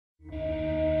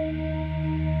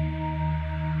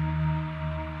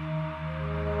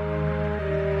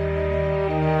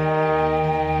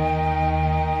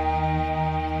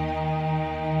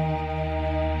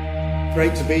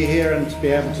great to be here and to be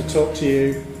able to talk to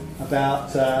you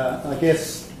about, I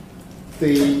guess,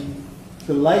 the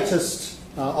latest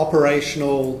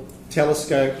operational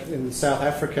telescope in South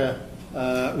Africa,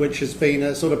 which has been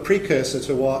a sort of precursor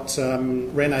to what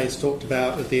Rene's talked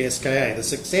about with the SKA. The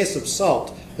success of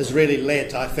SALT has really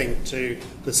led, I think, to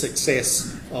the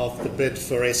success of the bid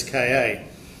for SKA.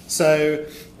 So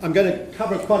I'm going to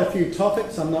cover quite a few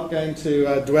topics. I'm not going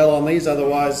to dwell on these,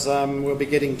 otherwise we'll be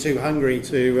getting too hungry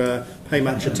to pay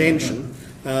much attention.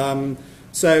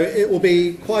 So it will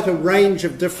be quite a range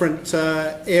of different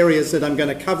areas that I'm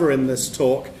going to cover in this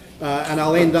talk, and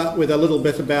I'll end up with a little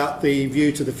bit about the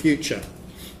view to the future.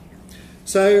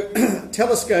 So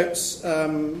telescopes,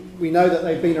 we know that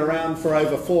they've been around for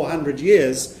over 400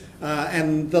 years,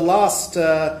 and the last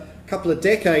couple of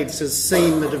decades has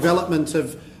seen the development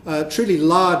of truly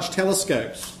large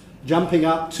telescopes, jumping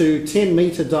up to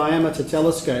 10-metre diameter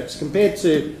telescopes. Compared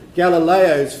to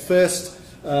Galileo's first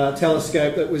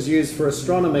telescope that was used for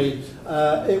astronomy,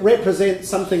 it represents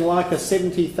something like a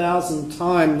 70,000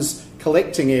 times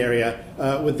collecting area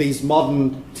with these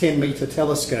modern 10-metre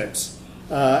telescopes.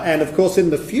 And of course in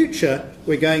the future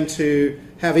we're going to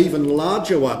have even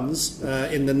larger ones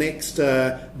in the next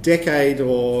decade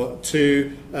or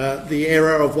two, the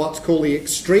era of what's called the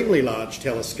extremely large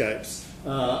telescopes,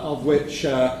 of which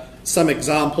some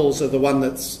examples are the one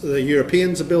that the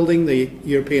Europeans are building, the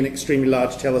European Extremely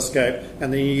Large Telescope,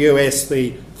 and the US,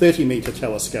 the 30-metre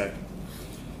telescope.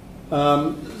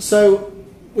 So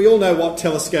we all know what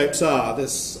telescopes are.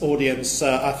 This audience,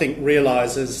 I think,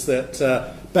 realises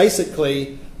that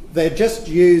basically they're just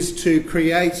used to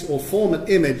create or form an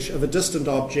image of a distant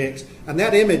object, and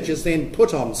that image is then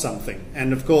put on something.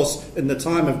 And of course, in the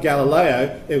time of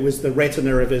Galileo, it was the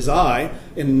retina of his eye.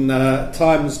 In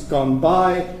times gone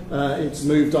by, it's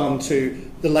moved on to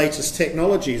the latest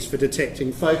technologies for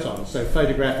detecting photons. So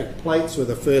photographic plates were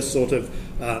the first sort of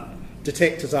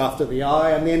detectors after the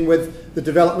eye, and then with the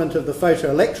development of the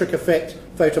photoelectric effect,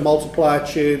 photomultiplier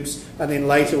tubes, and then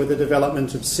later with the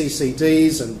development of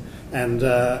CCDs and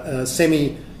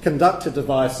semiconductor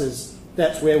devices,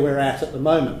 that's where we're at the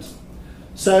moment.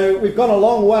 So we've gone a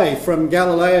long way from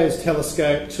Galileo's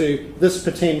telescope to this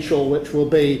potential, which will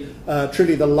be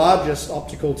truly the largest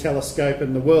optical telescope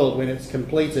in the world when it's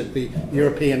completed, the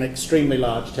European Extremely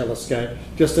Large Telescope.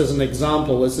 Just as an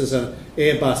example, this is an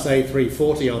Airbus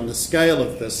A340 on the scale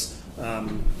of this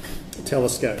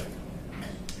telescope.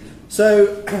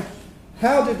 So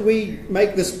how did we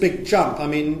make this big jump? I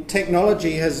mean,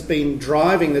 technology has been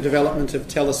driving the development of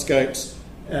telescopes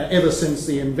ever since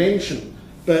the invention.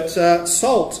 But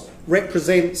SALT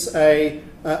represents a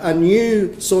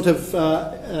new sort of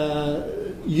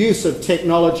use of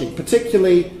technology,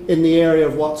 particularly in the area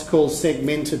of what's called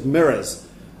segmented mirrors.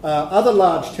 Other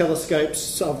large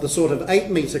telescopes of the sort of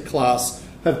 8-metre class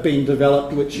have been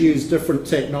developed which use different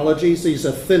technologies. These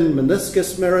are thin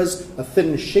meniscus mirrors, a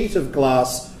thin sheet of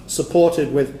glass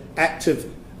supported with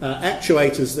active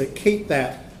actuators that keep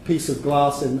that piece of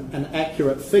glass in an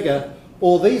accurate figure,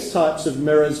 or these types of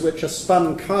mirrors which are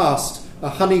spun cast, a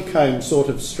honeycomb sort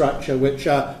of structure, which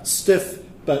are stiff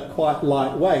but quite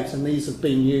lightweight, and these have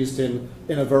been used in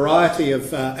a variety of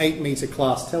 8-metre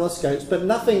class telescopes, but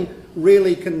nothing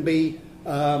really can be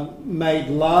made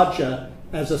larger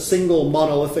as a single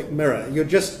monolithic mirror. You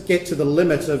just get to the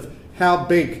limit of how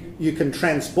big you can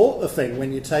transport the thing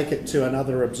when you take it to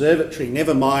another observatory,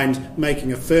 never mind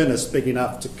making a furnace big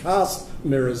enough to cast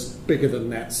mirrors bigger than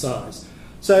that size.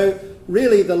 So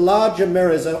really the larger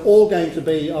mirrors are all going to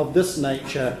be of this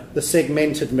nature, the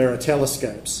segmented mirror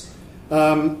telescopes.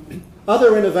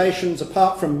 Other innovations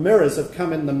apart from mirrors have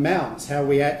come in the mounts, how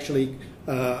we actually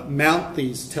mount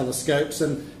these telescopes,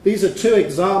 and these are two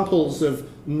examples of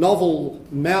novel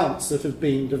mounts that have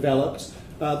been developed.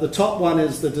 The top one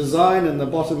is the design and the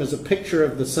bottom is a picture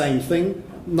of the same thing,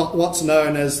 not what's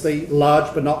known as the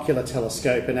Large Binocular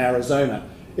Telescope in Arizona.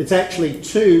 It's actually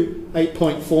two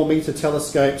 8.4 metre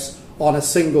telescopes on a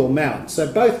single mount.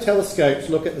 So both telescopes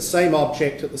look at the same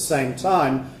object at the same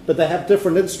time, but they have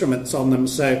different instruments on them,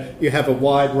 so you have a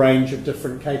wide range of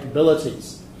different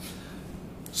capabilities.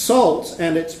 SALT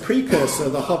and its precursor,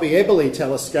 the Hobby-Eberle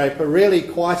telescope, are really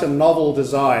quite a novel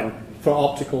design for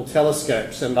optical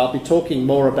telescopes, and I'll be talking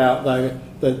more about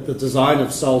the design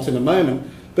of SALT in a moment.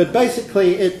 But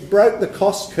basically it broke the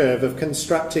cost curve of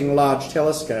constructing large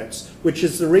telescopes, which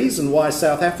is the reason why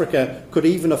South Africa could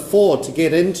even afford to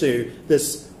get into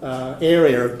this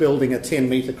area of building a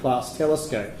 10-metre class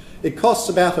telescope. It costs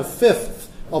about a fifth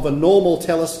of a normal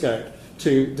telescope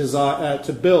to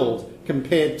build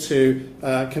compared to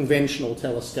conventional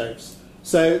telescopes.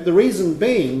 So the reason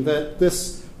being that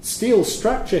this steel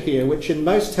structure here, which in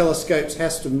most telescopes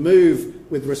has to move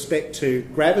with respect to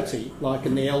gravity, like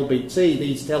in the LBT,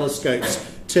 these telescopes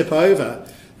tip over.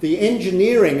 The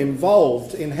engineering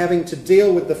involved in having to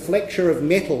deal with the flexure of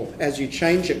metal as you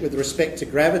change it with respect to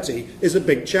gravity is a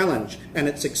big challenge, and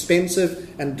it's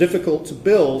expensive and difficult to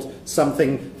build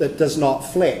something that does not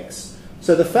flex.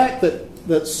 So the fact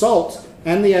that SALT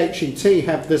and the HET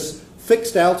have this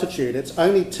fixed altitude, it's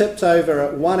only tipped over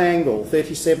at one angle,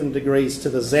 37 degrees to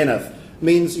the zenith,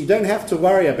 means you don't have to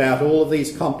worry about all of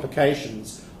these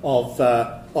complications of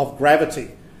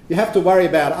gravity. You have to worry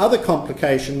about other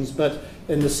complications, but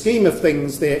in the scheme of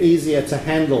things, they're easier to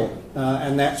handle,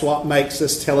 and that's what makes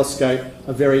this telescope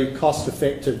a very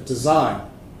cost-effective design.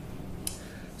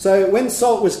 So when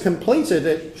SALT was completed,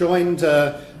 it joined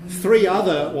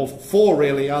four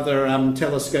really other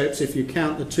telescopes, if you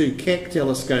count the two Keck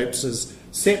telescopes as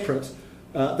separate.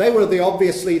 They were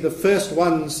obviously the first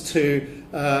ones to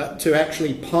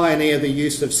actually pioneer the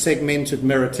use of segmented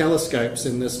mirror telescopes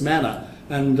in this manner.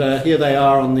 And here they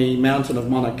are on the mountain of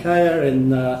Mauna Kea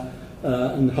in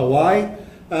Hawaii.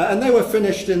 And they were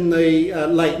finished in the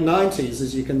late 90s,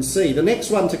 as you can see. The next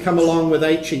one to come along with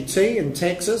HET in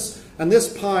Texas, and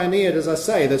this pioneered, as I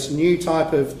say, this new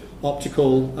type of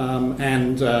optical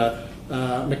and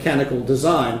mechanical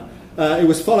design. It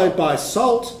was followed by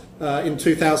SALT in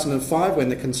 2005 when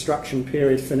the construction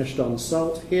period finished on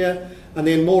SALT here, and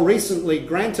then more recently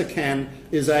Grantacan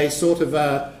is a sort of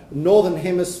a Northern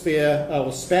Hemisphere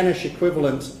or Spanish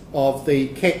equivalent of the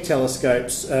Keck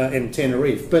telescopes in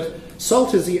Tenerife. But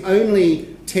SALT is the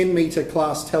only 10-metre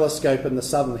class telescope in the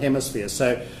Southern Hemisphere,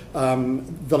 so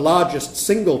the largest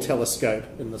single telescope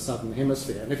in the Southern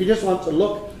Hemisphere. And if you just want to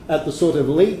look at the sort of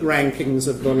league rankings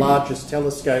of the largest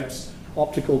telescopes,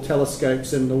 optical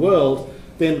telescopes in the world,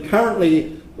 then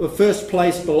currently the first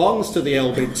place belongs to the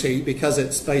LBT because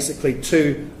it's basically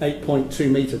two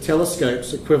 8.2 metre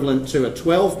telescopes equivalent to a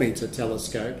 12-metre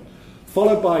telescope,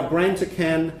 followed by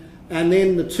Grantacan, and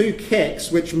then the two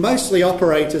Kecks, which mostly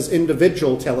operate as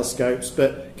individual telescopes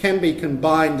but can be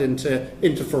combined into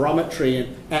interferometry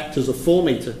and act as a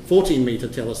 14-metre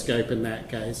telescope in that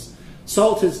case.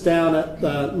 SALT is down at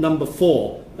number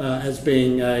 4 as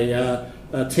being a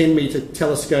 10-metre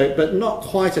telescope, but not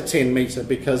quite a 10-metre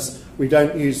because we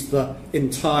don't use the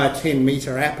entire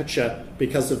 10-metre aperture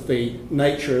because of the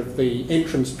nature of the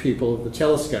entrance pupil of the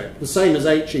telescope. The same as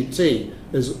HET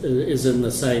is in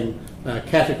the same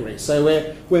category. So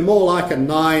we're more like a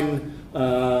 9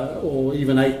 or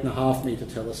even 8.5 metre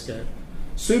telescope.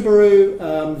 Subaru,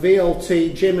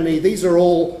 VLT, Gemini, these are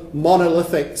all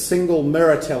monolithic single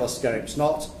mirror telescopes,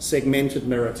 not segmented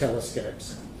mirror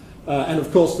telescopes. And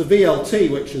of course the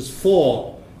VLT, which is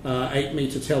 4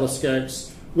 8-metre telescopes,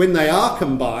 when they are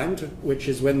combined, which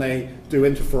is when they do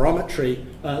interferometry,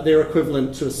 they're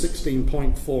equivalent to a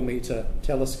 16.4 metre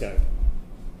telescope.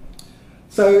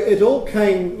 So it all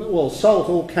came, well, SALT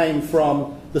all came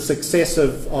from the success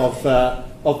of the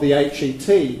HET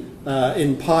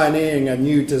in pioneering a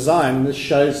new design. This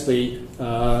shows the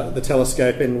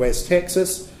telescope in West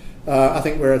Texas. I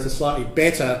think we're at a slightly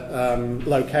better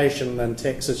location than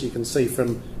Texas. You can see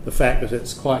from the fact that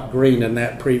it's quite green in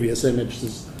that previous image.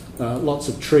 There's lots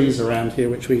of trees around here,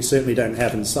 which we certainly don't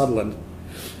have in Sutherland.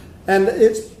 And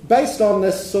it's based on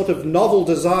this sort of novel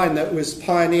design that was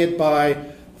pioneered by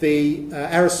the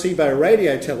Arecibo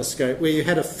radio telescope, where you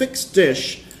had a fixed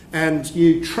dish and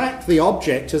you tracked the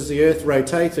object as the Earth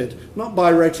rotated, not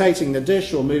by rotating the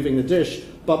dish or moving the dish,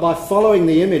 but by following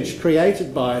the image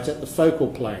created by it at the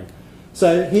focal plane.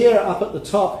 So here up at the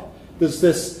top, there's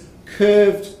this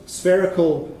curved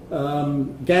spherical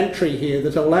gantry here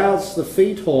that allows the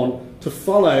feed horn to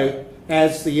follow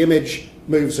as the image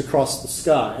moves across the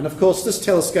sky. And of course this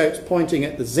telescope's pointing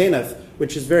at the zenith,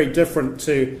 which is very different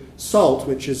to SALT,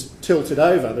 which is tilted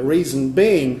over. The reason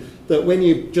being that when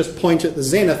you just point at the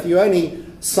zenith, you only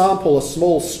sample a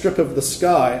small strip of the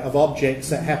sky of objects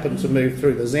that happen to move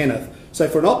through the zenith. So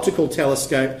for an optical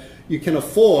telescope, you can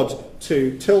afford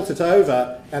to tilt it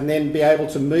over and then be able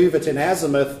to move it in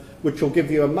azimuth, which will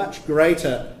give you a much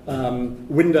greater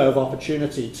window of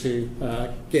opportunity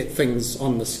to get things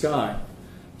on the sky.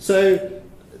 So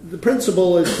the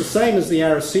principle is the same as the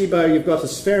Arecibo. You've got a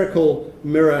spherical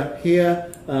mirror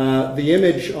here. The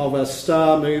image of a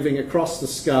star moving across the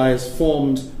sky is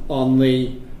formed on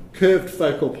the curved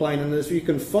focal plane, and as you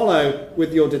can follow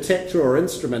with your detector or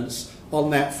instruments on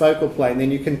that focal plane,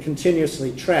 then you can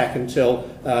continuously track until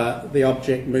the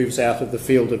object moves out of the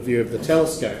field of view of the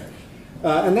telescope.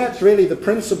 And that's really the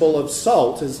principle of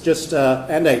SALT, is just,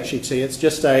 and HET, it's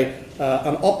just an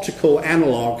optical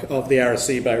analogue of the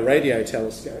Arecibo radio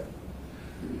telescope.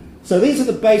 So these are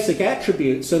the basic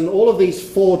attributes, and all of these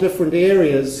 4 different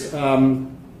areas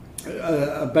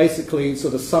are basically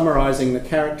sort of summarizing the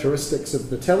characteristics of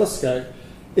the telescope.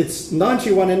 It's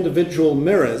 91 individual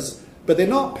mirrors, but they're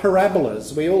not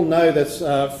parabolas. We all know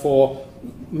that for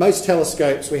most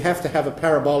telescopes we have to have a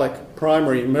parabolic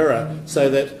primary mirror so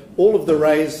that all of the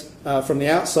rays from the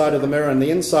outside of the mirror and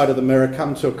the inside of the mirror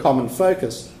come to a common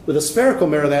focus. With a spherical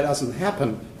mirror that doesn't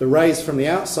happen. The rays from the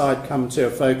outside come to a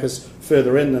focus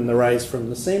further in than the rays from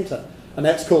the centre, and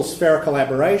that's called spherical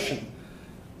aberration.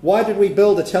 Why did we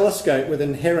build a telescope with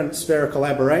inherent spherical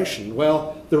aberration?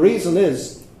 Well, the reason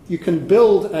is you can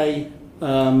build a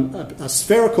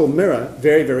spherical mirror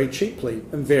very, very cheaply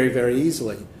and very, very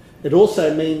easily. It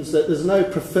also means that there's no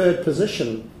preferred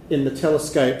position in the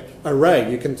telescope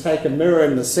array. You can take a mirror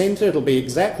in the centre, it'll be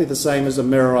exactly the same as a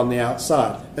mirror on the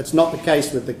outside. It's not the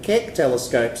case with the Keck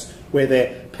telescopes where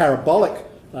they're parabolic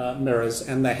mirrors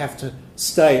and they have to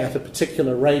stay at a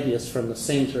particular radius from the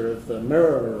centre of the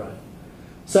mirror array.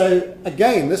 So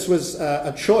again, this was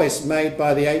a choice made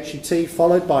by the HET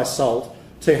followed by SALT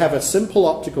to have a simple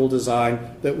optical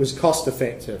design that was cost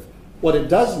effective. What it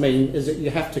does mean is that you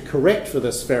have to correct for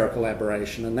this spherical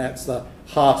aberration, and that's the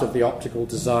heart of the optical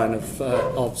design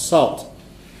of SALT.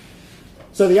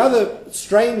 So the other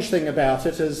strange thing about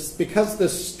it is because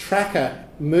this tracker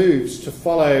moves to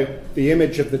follow the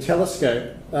image of the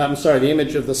telescope, the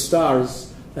image of the star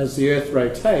as the Earth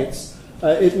rotates,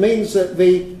 it means that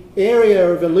the area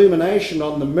of illumination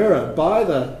on the mirror by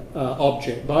the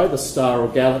object, by the star or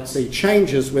galaxy,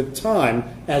 changes with time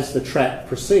as the track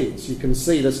proceeds. You can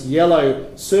see this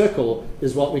yellow circle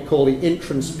is what we call the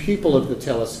entrance pupil of the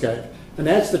telescope, and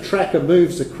as the tracker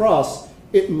moves across,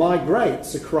 it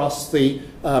migrates across the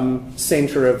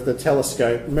centre of the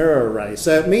telescope mirror array.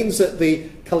 So it means that the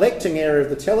collecting area of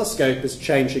the telescope is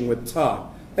changing with time.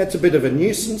 That's a bit of a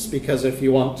nuisance because if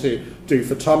you want to do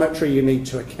photometry, you need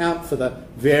to account for the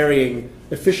varying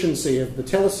efficiency of the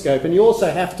telescope, and you also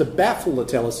have to baffle the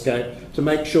telescope to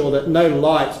make sure that no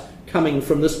light coming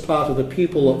from this part of the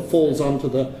pupil that falls onto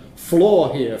the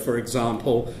floor here, for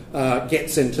example,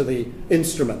 gets into the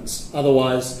instruments.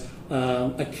 Otherwise,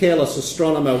 a careless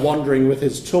astronomer wandering with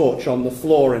his torch on the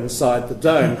floor inside the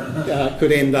dome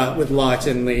could end up with light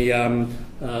in the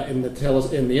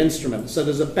instrument. So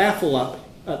there's a baffle up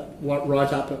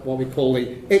right up at what we call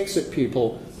the exit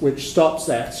pupil, which stops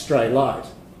that stray light.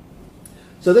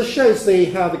 So this shows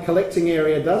how the collecting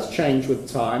area does change with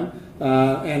time,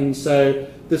 and so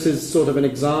this is sort of an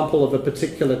example of a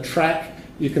particular track.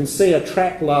 You can see a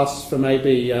track lasts for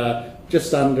maybe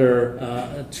just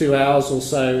under 2 hours or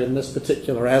so in this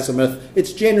particular azimuth.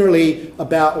 It's generally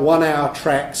about 1 hour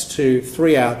tracks to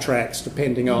 3 hour tracks,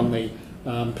 depending on the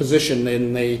position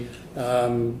in the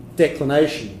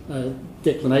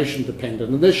declination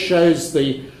dependent. And this shows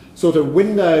the sort of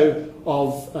window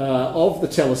of the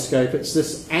telescope. It's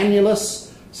this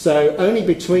annulus, so only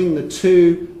between the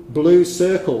 2 blue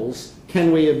circles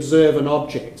can we observe an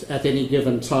object at any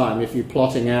given time if you're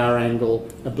plotting hour angle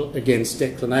against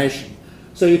declination.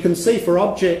 So you can see for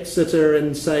objects that are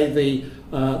in, say,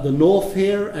 the north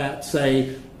here at,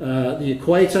 say, the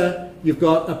equator, you've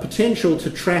got a potential to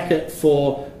track it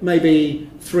for maybe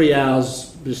 3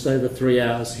 hours, just over 3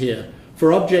 hours here.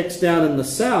 For objects down in the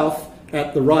south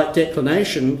at the right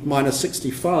declination,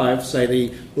 -65, say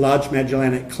the Large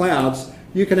Magellanic Clouds,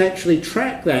 you can actually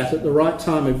track that at the right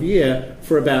time of year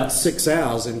for about 6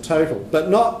 hours in total, but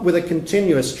not with a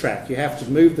continuous track. You have to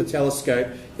move the telescope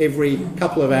every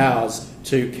couple of hours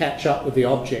to catch up with the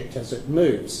object as it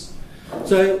moves.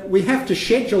 So we have to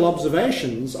schedule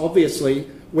observations, obviously,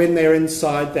 when they're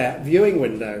inside that viewing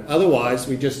window. Otherwise,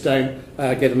 we just don't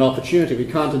get an opportunity. We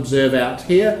can't observe out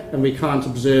here, and we can't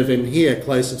observe in here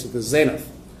closer to the zenith.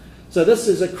 So this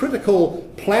is a critical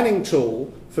planning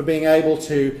tool for being able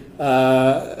to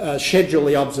schedule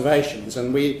the observations.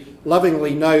 And we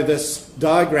lovingly know this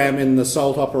diagram in the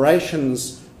SALT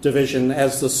operations division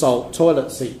as the SALT toilet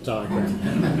seat diagram.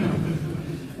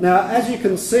 Now, as you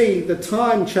can see, the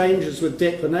time changes with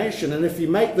declination, and if you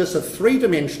make this a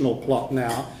 3-dimensional plot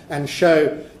now and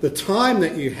show the time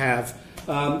that you have,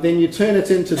 then you turn it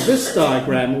into this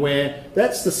diagram where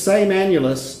that's the same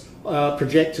annulus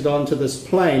projected onto this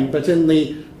plane, but in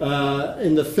the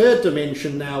 3rd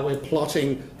dimension now we're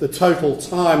plotting the total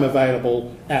time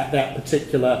available at that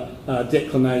particular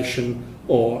declination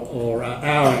or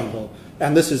hour angle.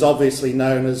 And this is obviously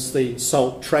known as the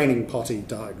SALT training potty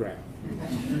diagram.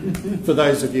 For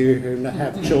those of you who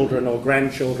have children or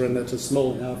grandchildren that are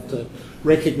small enough to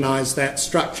recognise that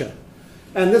structure.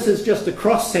 And this is just a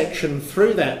cross-section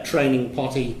through that training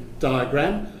potty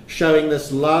diagram, showing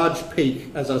this large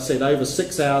peak, as I said, over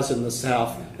 6 hours in the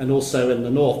south and also in the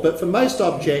north. But for most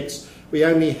objects, we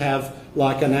only have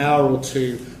like an hour or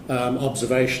two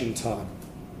observation time.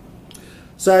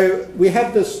 So we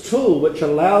have this tool which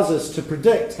allows us to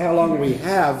predict how long we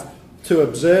have to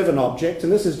observe an object,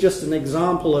 and this is just an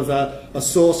example of a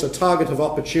source, a target of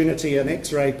opportunity, an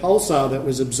X-ray pulsar that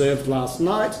was observed last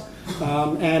night.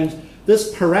 And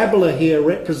this parabola here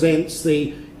represents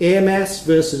the air mass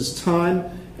versus time,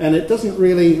 and it doesn't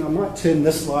really, I might turn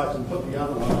this light and put the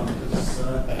other one on, because,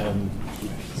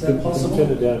 is that possible?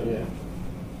 Turn it down, yeah.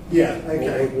 Yeah,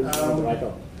 okay.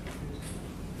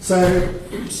 So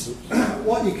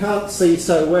what you can't see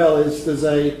so well is there's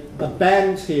a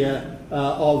band here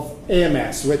of air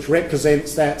mass, which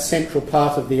represents that central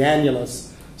part of the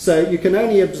annulus. So you can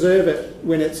only observe it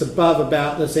when it's above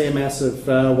about this air mass of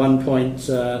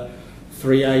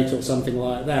 1.38 or something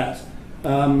like that.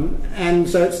 And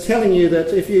so it's telling you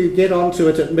that if you get onto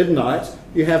it at midnight,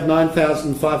 you have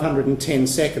 9,510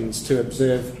 seconds to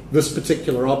observe this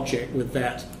particular object with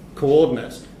that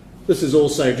coordinate. This is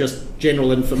also just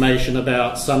general information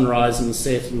about sunrise and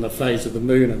set and the phase of the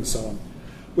moon and so on.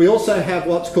 We also have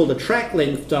what's called a track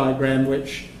length diagram,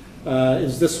 which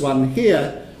is this one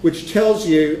here, which tells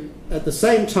you at the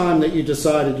same time that you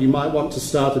decided you might want to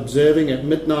start observing at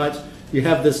midnight, you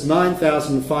have this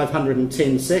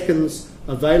 9,510 seconds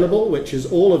available, which is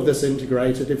all of this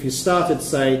integrated. If you started,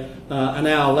 say, an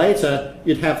hour later,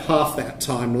 you'd have half that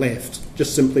time left,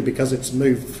 just simply because it's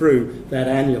moved through that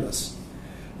annulus.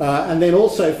 And then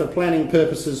also for planning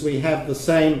purposes, we have the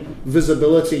same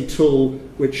visibility tool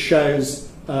which shows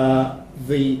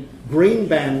the green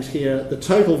band here, the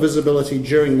total visibility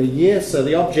during the year. So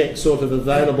the object's sort of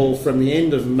available from the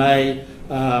end of May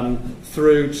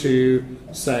through to,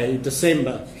 say,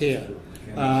 December here.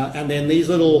 And then these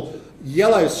little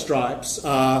yellow stripes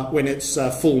are when it's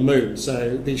full moon.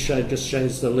 So these just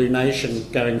shows the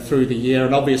lunation going through the year.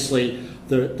 And obviously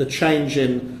the change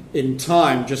in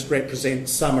time just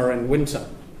represents summer and winter.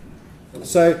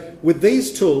 So with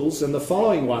these tools and the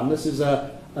following one, this is a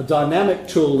dynamic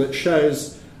tool that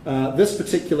shows this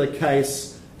particular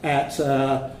case at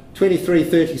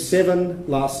 23:37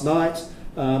 last night.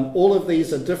 All of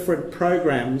these are different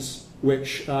programs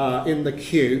which are in the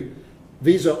queue.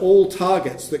 These are all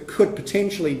targets that could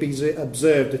potentially be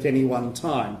observed at any one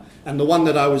time. And the one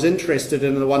that I was interested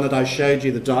in, and the one that I showed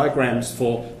you the diagrams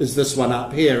for, is this one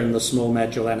up here in the Small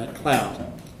Magellanic Cloud.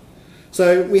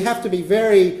 So we have to be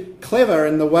very clever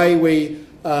in the way we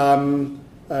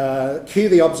queue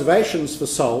the observations for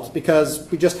SALT, because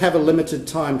we just have a limited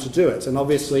time to do it. And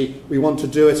obviously we want to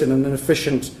do it in an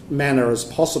efficient manner as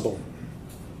possible.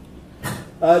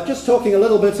 Just talking a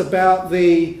little bit about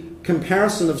the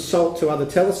comparison of SALT to other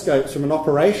telescopes from an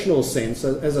operational sense.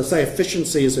 As I say,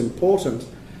 efficiency is important.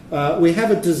 We have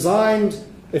a designed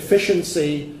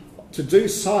efficiency to do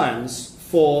science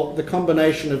for the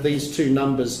combination of these two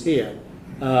numbers here.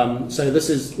 So this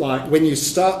is like when you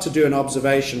start to do an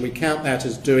observation, we count that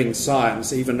as doing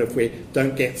science, even if we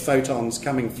don't get photons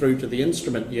coming through to the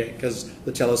instrument yet because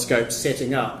the telescope's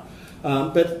setting up.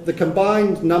 But the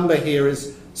combined number here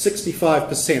is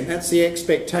 65%. That's the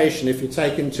expectation if you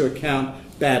take into account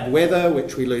bad weather,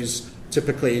 which we lose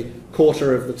typically a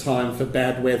quarter of the time for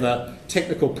bad weather,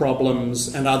 technical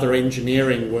problems and other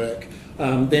engineering work.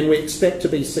 Then we expect to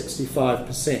be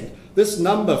 65%. This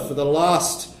number for the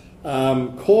last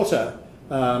quarter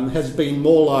has been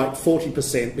more like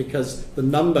 40%, because the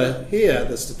number here,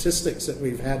 the statistics that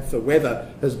we've had for weather,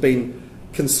 has been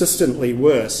consistently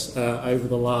worse over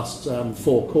the last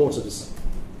 4 quarters.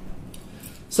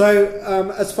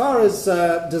 So as far as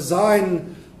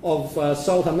design of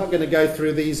SALT, I'm not going to go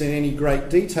through these in any great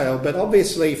detail, but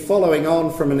obviously following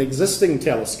on from an existing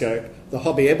telescope, the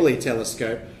Hobby Eberle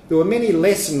telescope, there were many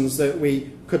lessons that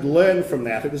we could learn from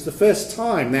that. It was the first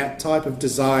time that type of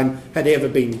design had ever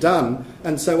been done,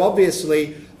 and so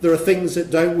obviously there are things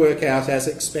that don't work out as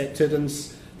expected, and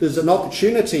there's an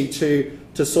opportunity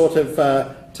to sort of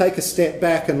take a step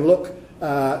back and look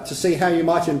to see how you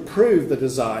might improve the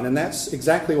design, and that's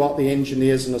exactly what the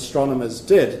engineers and astronomers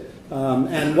did.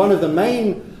 And one of the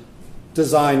main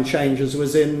design changes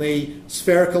was in the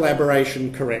spherical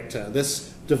aberration corrector, this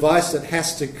device that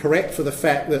has to correct for the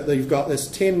fact that you've got this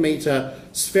 10-metre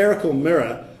spherical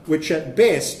mirror, which at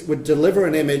best would deliver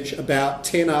an image about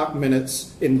 10 arc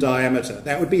minutes in diameter.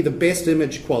 That would be the best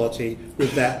image quality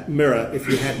with that mirror if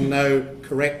you had no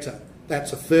corrector.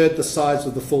 That's a third the size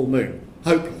of the full moon.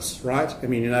 Hopeless, right? I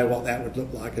mean, you know what that would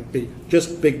look like. It'd be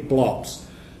just big blobs.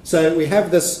 So we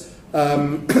have this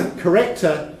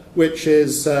corrector, which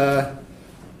is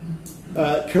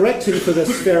Correcting for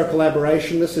this spherical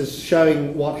aberration, this is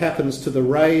showing what happens to the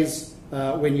rays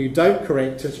when you don't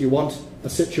correct it. You want a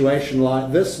situation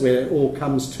like this where it all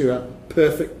comes to a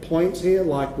perfect point here,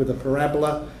 like with a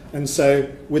parabola. And so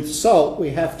with salt,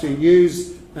 we have to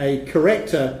use a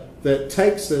corrector that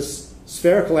takes this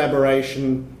spherical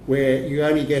aberration where you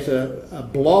only get a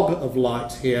blob of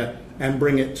light here and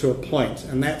bring it to a point.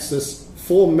 And that's this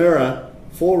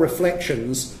four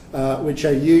reflections which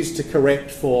are used to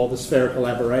correct for the spherical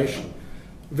aberration.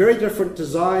 Very different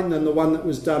design than the one that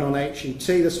was done on HET.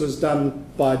 This was done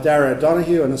by Darragh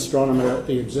O'Donoghue, an astronomer at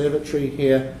the observatory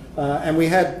here. And we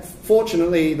had,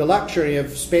 fortunately, the luxury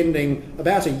of spending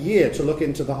about a year to look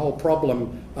into the whole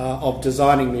problem of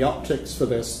designing the optics for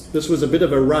this. This was a bit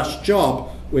of a rush job,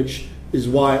 which is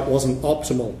why it wasn't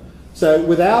optimal. So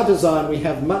with our design, we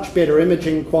have much better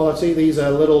imaging quality. These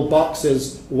are little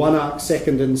boxes, 1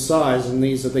 arcsecond in size, and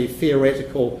these are the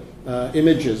theoretical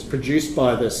images produced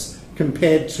by this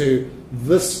compared to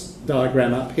this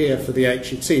diagram up here for the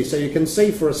HET. So you can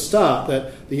see for a start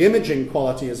that the imaging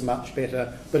quality is much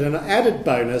better, but an added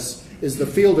bonus is the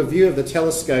field of view of the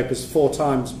telescope is 4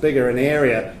 times bigger in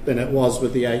area than it was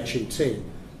with the HET.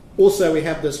 Also, we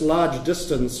have this large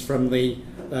distance from the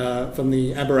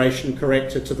aberration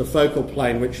corrector to the focal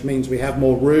plane, which means we have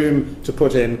more room to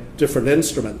put in different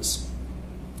instruments.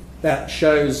 That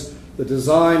shows the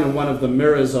design and one of the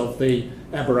mirrors of the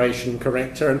aberration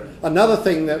corrector. And another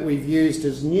thing that we've used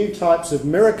is new types of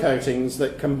mirror coatings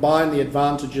that combine the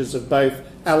advantages of both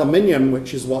aluminium,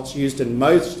 which is what's used in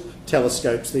most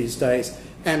telescopes these days,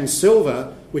 and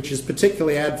silver, which is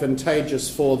particularly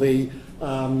advantageous for the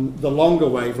longer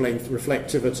wavelength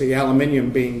reflectivity,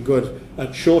 aluminium being good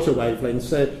at shorter wavelengths.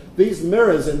 So these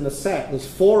mirrors in the SAT, there's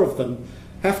 4 of them,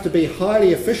 have to be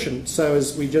highly efficient so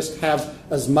as we just have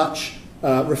as much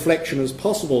reflection as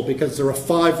possible, because there are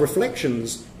 5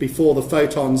 reflections before the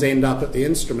photons end up at the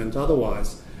instrument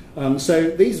otherwise.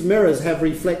 So these mirrors have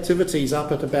reflectivities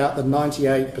up at about the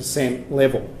 98%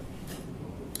 level.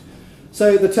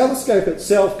 So the telescope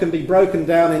itself can be broken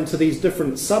down into these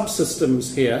different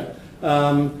subsystems here,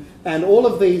 and all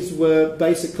of these were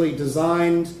basically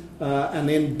designed and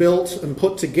then built and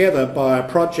put together by a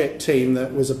project team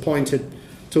that was appointed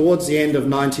towards the end of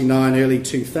 '99, early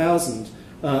 2000.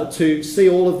 To see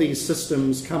all of these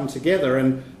systems come together,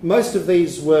 and most of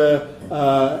these were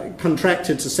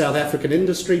contracted to South African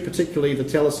industry, particularly the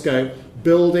telescope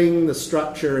building, the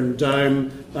structure and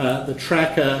dome, the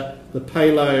tracker, the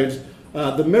payload.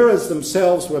 The mirrors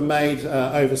themselves were made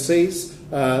overseas.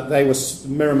 They were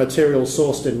mirror material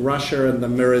sourced in Russia, and the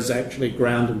mirrors actually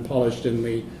ground and polished in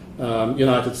the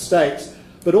United States.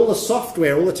 But all the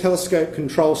software, all the telescope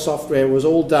control software was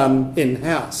all done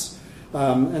in-house.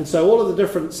 And so all of the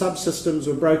different subsystems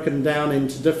were broken down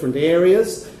into different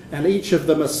areas, and each of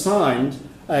them assigned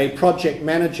a project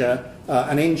manager,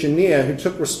 an engineer who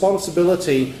took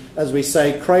responsibility, as we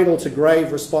say, cradle to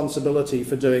grave responsibility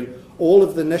for doing all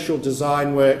of the initial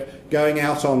design work, going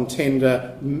out on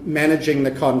tender, managing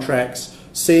the contracts,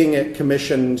 seeing it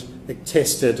commissioned,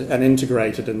 tested and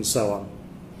integrated and so on.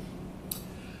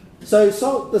 So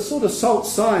the sort of salt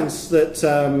science that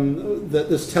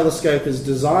this telescope is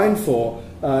designed for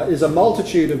is a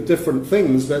multitude of different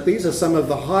things, but these are some of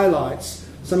the highlights,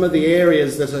 some of the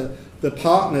areas that are the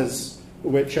partners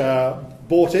which are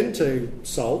bought into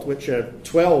SALT, which are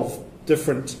 12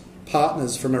 different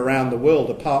partners from around the world,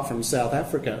 apart from South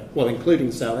Africa, well,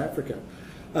 including South Africa.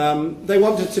 They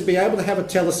wanted to be able to have a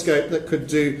telescope that could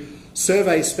do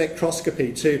survey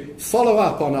spectroscopy to follow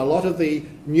up on a lot of the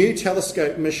new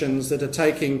telescope missions that are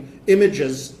taking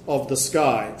images of the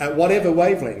sky at whatever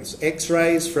wavelengths,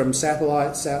 X-rays from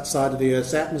satellites outside of the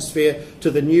Earth's atmosphere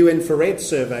to the new infrared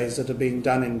surveys that are being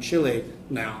done in Chile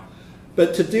now.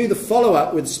 But to do the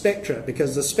follow-up with spectra,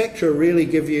 because the spectra really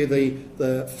give you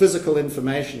the physical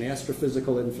information, the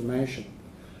astrophysical information.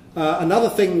 Another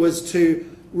thing was to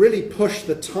really push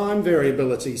the time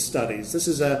variability studies. This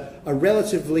is a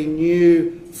relatively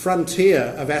new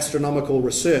frontier of astronomical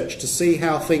research, to see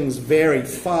how things vary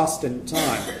fast in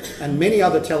time. And many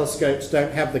other telescopes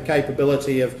don't have the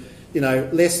capability of,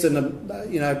 less than,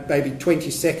 maybe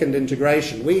 20-second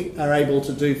integration. We are able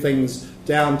to do things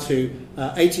down to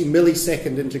 80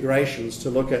 millisecond integrations to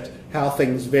look at how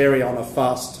things vary on a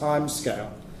fast time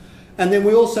scale. And then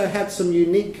we also had some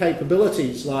unique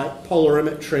capabilities like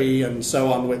polarimetry and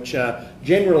so on, which are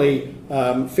generally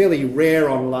fairly rare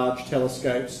on large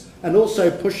telescopes, and also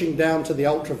pushing down to the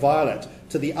ultraviolet,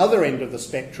 to the other end of the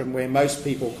spectrum where most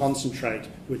people concentrate,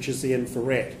 which is the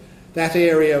infrared. That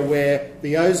area where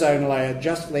the ozone layer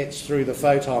just lets through the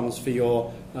photons for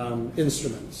your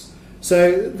instruments.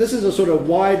 So this is a sort of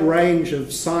wide range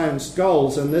of science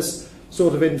goals, and this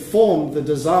sort of informed the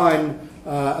design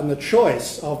and the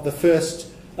choice of the first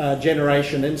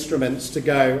generation instruments to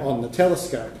go on the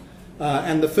telescope.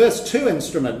 And the first two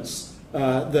instruments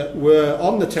that were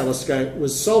on the telescope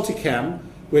was Salticam,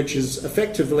 which is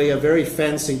effectively a very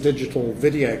fancy digital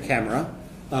video camera,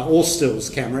 or stills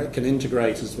camera, it can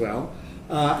integrate as well,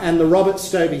 and the Robert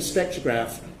Stobie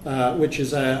spectrograph, which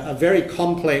is a very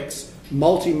complex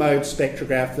multi-mode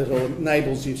spectrograph that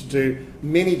enables you to do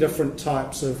many different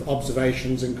types of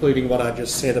observations, including what I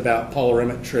just said about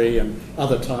polarimetry and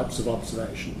other types of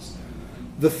observations.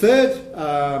 The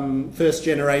third first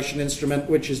generation instrument,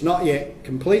 which is not yet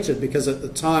completed because at the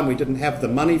time we didn't have the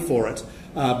money for it,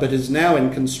 but is now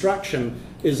in construction,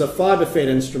 is a fibre-fed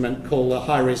instrument called a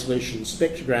high-resolution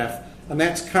spectrograph, and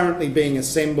that's currently being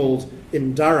assembled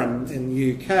in Durham in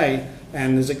the UK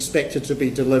and is expected to be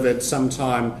delivered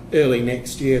sometime early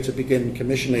next year to begin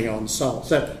commissioning on SALT.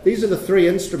 So these are the three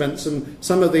instruments, and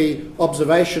some of the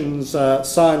observations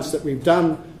science that we've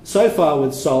done so far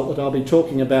with SALT that I'll be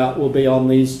talking about will be on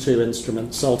these two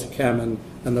instruments, Salticam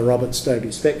and the Robert Stobie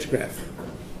spectrograph.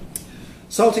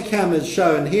 Salticam is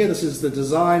shown here. This is the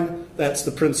design. That's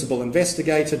the principal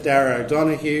investigator, Darragh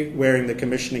O'Donoghue, wearing the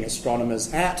commissioning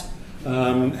astronomer's hat.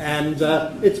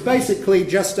 It's basically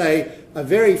just a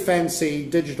very fancy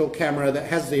digital camera that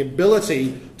has the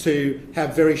ability to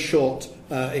have very short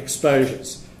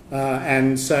exposures.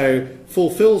 And so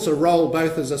fulfills a role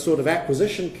both as a sort of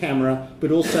acquisition camera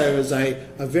but also as a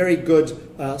very good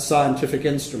scientific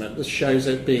instrument. This shows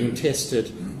it being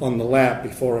tested on the lab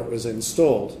before it was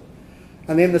installed.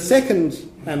 And then the second,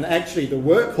 and actually the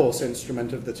workhorse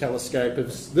instrument of the telescope,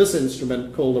 is this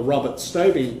instrument called the Robert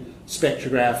Stobie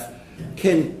spectrograph.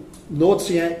 Ken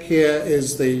Lordziak here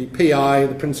is the PI,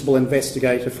 the principal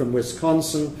investigator from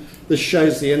Wisconsin. This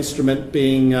shows the instrument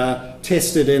being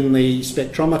tested in the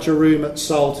spectrometer room at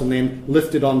SALT and then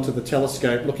lifted onto the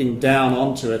telescope, looking down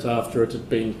onto it after it had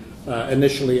been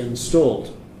initially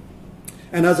installed.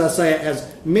 And as I say, it has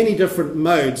many different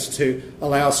modes to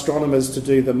allow astronomers to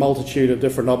do the multitude of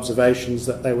different observations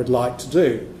that they would like to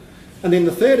do. And then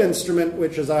the third instrument,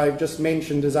 which as I just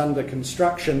mentioned is under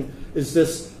construction, is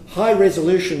this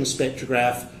high-resolution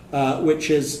spectrograph, which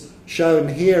is shown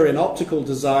here in optical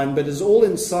design, but is all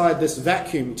inside this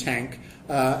vacuum tank.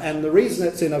 And the reason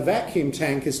it's in a vacuum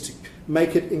tank is to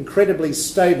make it incredibly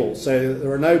stable, so there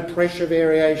are no pressure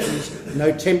variations,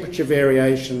 no temperature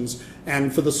variations,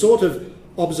 and for the sort of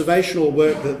observational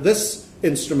work that this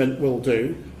instrument will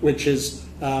do, which is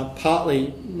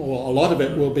partly, or a lot of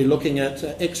it will be looking at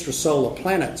extrasolar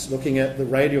planets, looking at the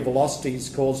radial velocities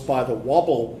caused by the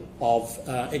wobble of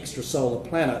extrasolar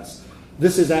planets.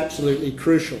 This is absolutely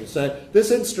crucial. So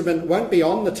this instrument won't be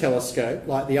on the telescope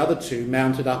like the other two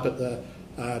mounted up at the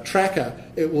tracker.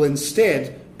 It will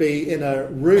instead be in a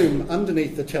room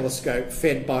underneath the telescope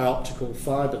fed by optical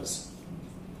fibres.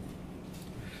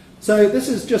 So this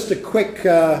is just a quick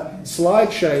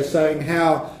slideshow showing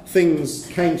how things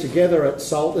came together at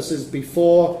SALT. This is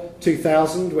before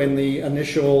 2000 when the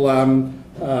initial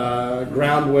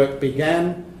groundwork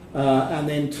began, and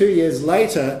then 2 years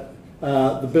later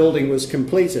the building was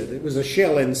completed. It was a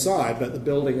shell inside, but the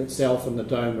building itself and the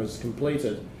dome was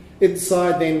completed.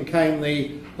 Inside then came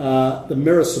the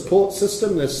mirror support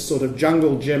system, this sort of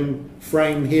jungle gym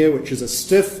frame here, which is a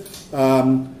stiff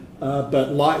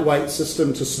but lightweight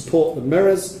system to support the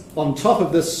mirrors. On top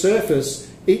of this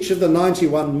surface, each of the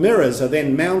 91 mirrors are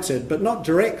then mounted, but not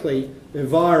directly,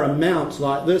 via a mount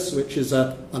like this, which is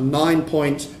a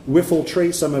 9-point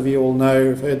whiffletree. Some of you all know,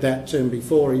 have heard that term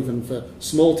before, even for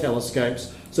small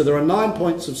telescopes. So there are 9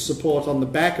 points of support on the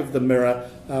back of the mirror,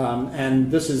 and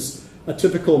this is a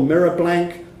typical mirror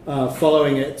blank,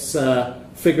 following its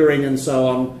figuring and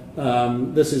so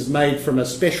on. This is made from a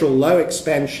special low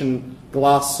expansion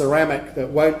glass ceramic that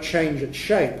won't change its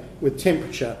shape with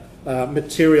temperature,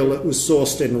 material that was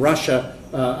sourced in Russia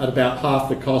at about half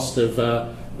the cost of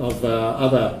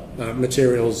other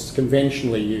materials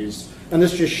conventionally used. And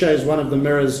this just shows one of the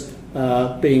mirrors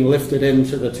being lifted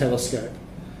into the telescope.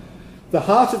 The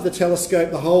heart of the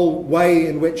telescope, the whole way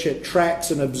in which it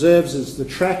tracks and observes, is the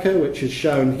tracker, which is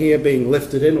shown here being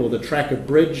lifted in, or the tracker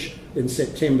bridge, in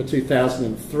September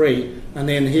 2003. And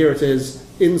then here it is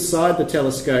inside the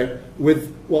telescope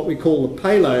with what we call the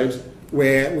payload,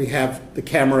 where we have the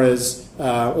cameras,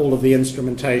 all of the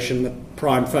instrumentation, the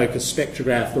prime focus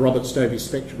spectrograph. The Robert Stobie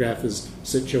spectrograph is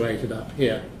situated up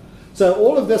here. So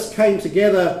all of this came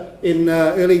together in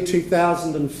early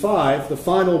 2005. The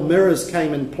final mirrors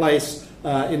came in place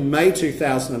in May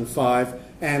 2005,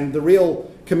 and the real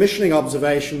commissioning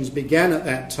observations began at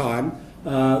that time.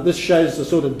 This shows the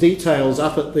sort of details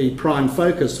up at the prime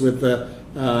focus with the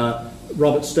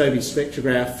Robert Stobie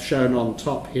spectrograph shown on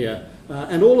top here.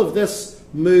 And all of this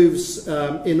moves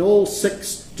in all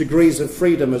 6 degrees of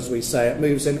freedom, as we say. It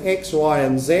moves in X, Y,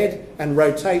 and Z and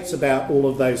rotates about all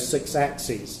of those 6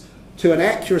 axes to an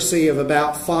accuracy of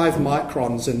about 5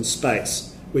 microns in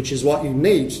space, which is what you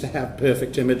need to have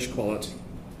perfect image quality.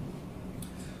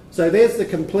 So there's the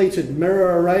completed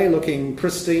mirror array looking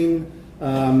pristine.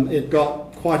 It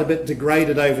got quite a bit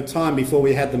degraded over time before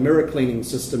we had the mirror cleaning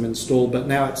system installed, but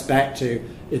now it's back to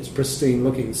its pristine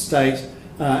looking state.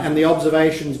 And the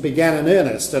observations began in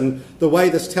earnest. And the way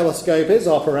this telescope is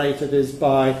operated is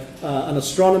by an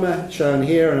astronomer, shown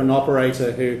here, and an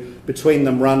operator who, between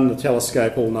them, run the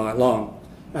telescope all night long.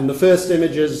 And the first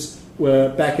images were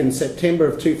back in September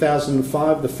of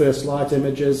 2005, the first light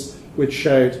images, which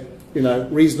showed, you know,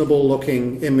 reasonable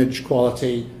looking image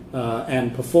quality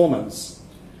and performance.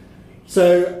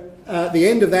 So the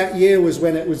end of that year was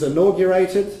when it was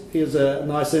inaugurated. Here's a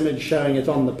nice image showing it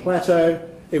on the plateau.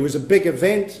 It was a big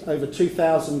event. Over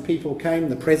 2,000 people came.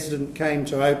 The president came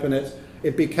to open it.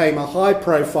 It became a high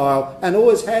profile and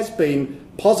always has been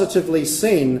positively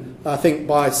seen, I think,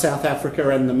 by South Africa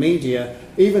and the media,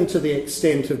 even to the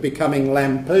extent of becoming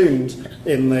lampooned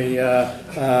in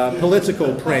the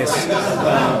political press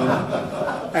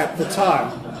at the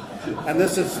time. And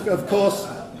this is, of course,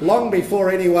 long before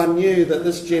anyone knew that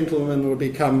this gentleman would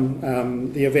become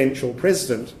the eventual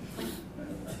president.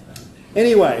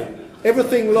 Anyway,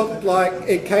 everything looked like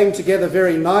it came together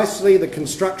very nicely. The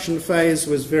construction phase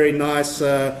was very nice,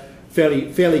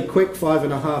 fairly quick,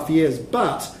 5.5 years.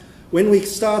 But when we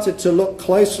started to look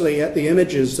closely at the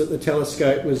images that the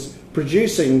telescope was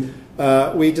producing,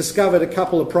 we discovered a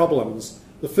couple of problems.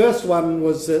 The first one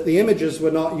was that the images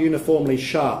were not uniformly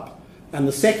sharp. And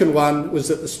the second one was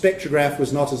that the spectrograph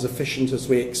was not as efficient as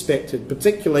we expected,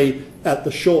 particularly at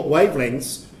the short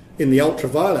wavelengths in the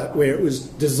ultraviolet, where it was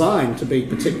designed to be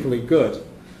particularly good.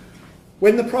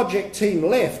 When the project team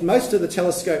left, most of the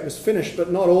telescope was finished,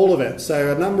 but not all of it.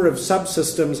 So a number of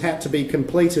subsystems had to be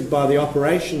completed by the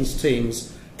operations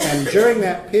teams. And during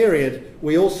that period,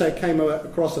 we also came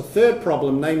across a third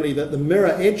problem, namely that the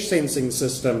mirror edge sensing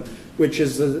system, which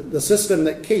is the system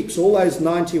that keeps all those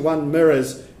 91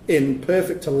 mirrors in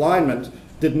perfect alignment,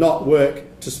 did not work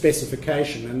to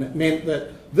specification. And it meant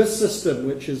that this system,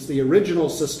 which is the original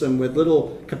system with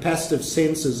little capacitive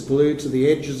sensors glued to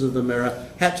the edges of the mirror,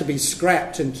 had to be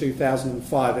scrapped in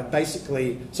 2005.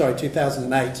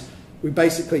 2008. We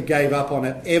basically gave up on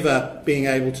it ever being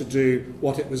able to do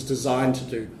what it was designed to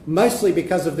do, mostly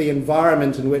because of the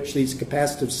environment in which these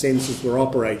capacitive sensors were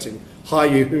operating, high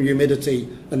humidity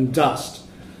and dust.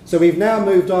 So we've now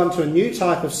moved on to a new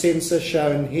type of sensor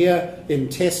shown here in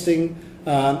testing,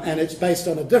 and it's based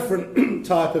on a different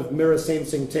type of mirror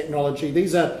sensing technology.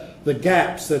 These are the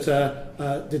gaps that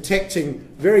are detecting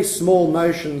very small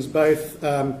motions both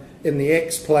in the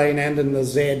X plane and in the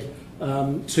Z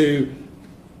to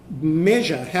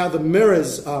measure how the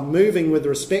mirrors are moving with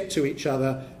respect to each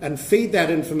other and feed that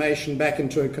information back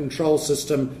into a control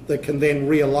system that can then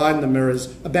realign the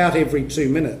mirrors about every 2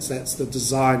 minutes. That's the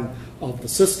design of the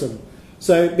system.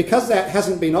 So because that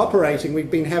hasn't been operating, we've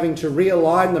been having to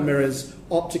realign the mirrors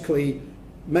optically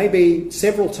maybe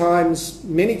several times,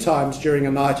 many times during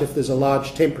a night if there's a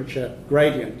large temperature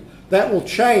gradient. That will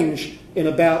change in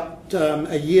about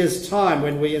a year's time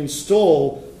when we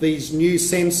install these new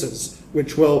sensors,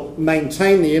 which will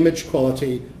maintain the image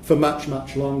quality for much,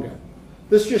 much longer.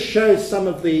 This just shows some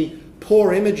of the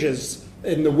poor images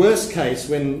in the worst case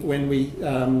when we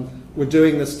were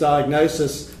doing this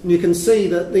diagnosis. And you can see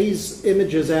that these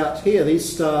images out here,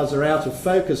 these stars are out of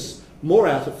focus, more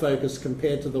out of focus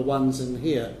compared to the ones in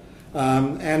here.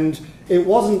 And it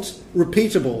wasn't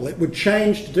repeatable. It would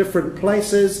change to different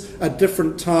places at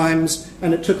different times,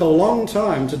 and it took a long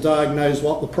time to diagnose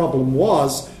what the problem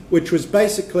was, which was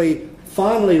basically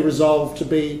finally resolved to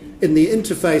be in the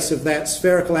interface of that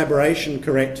spherical aberration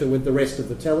corrector with the rest of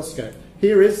the telescope.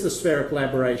 Here is the spherical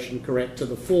aberration corrector.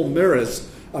 The 4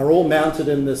 mirrors are all mounted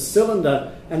in this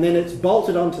cylinder, and then it's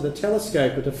bolted onto the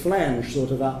telescope at a flange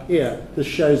sort of up here. This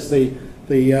shows the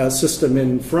system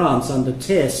in France under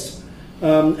test.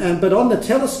 But on the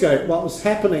telescope, what was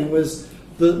happening was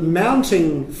the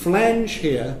mounting flange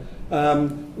here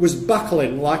was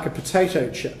buckling like a potato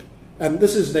chip. And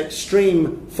this is an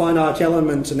extreme finite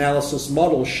element analysis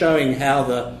model showing how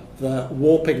the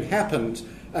warping happened.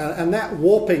 And that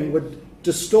warping would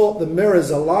distort the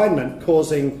mirror's alignment,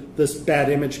 causing this bad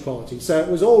image quality. So it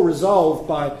was all resolved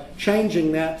by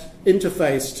changing that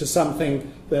interface to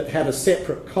something that had a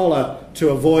separate collar to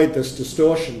avoid this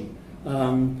distortion.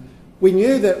 we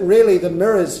knew that really the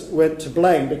mirrors weren't to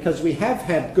blame because we have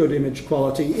had good image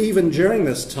quality even during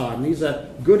this time. These are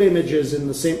good images in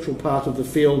the central part of the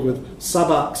field with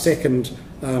sub-arc second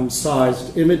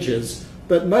sized images.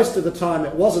 But most of the time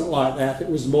it wasn't like that. It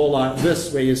was more like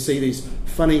this, where you see these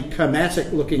funny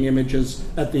chromatic looking images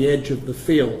at the edge of the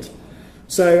field.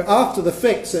 So after the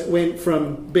fix, it went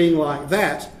from being like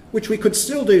that, which we could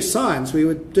still do science. We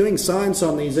were doing science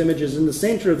on these images. In the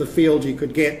centre of the field you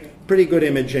could get pretty good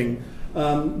imaging,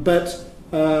 but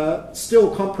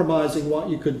still compromising what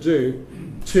you could do,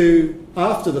 to,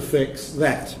 after the fix,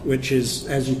 that, which is,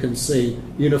 as you can see,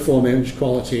 uniform image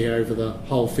quality over the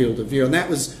whole field of view. And that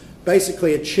was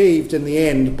basically achieved in the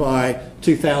end by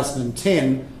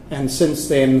 2010, and since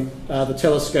then the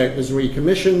telescope was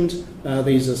recommissioned.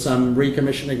 These are some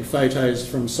recommissioning photos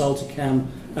from Salticam.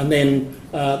 And then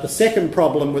the second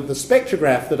problem with the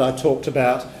spectrograph that I talked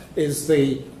about is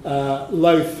the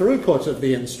low throughput of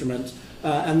the instrument,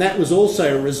 and that was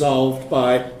also resolved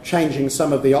by changing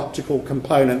some of the optical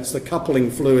components, the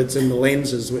coupling fluids in the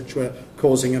lenses, which were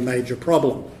causing a major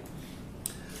problem.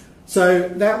 So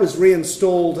that was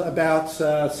reinstalled about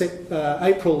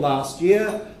April last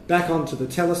year, back onto the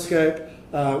telescope.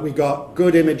 We got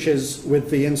good images with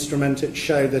the instrument. It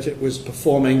showed that it was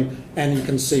performing, and you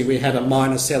can see we had a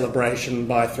minor celebration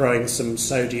by throwing some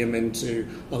sodium into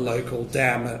a local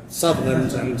dam at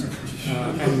Sutherland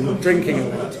and drinking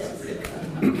it.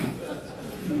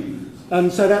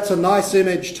 And so that's a nice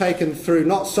image taken through,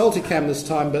 not Salticam this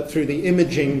time, but through the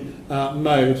imaging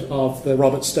mode of the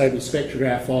Robert Stobie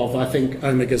spectrograph of, I think,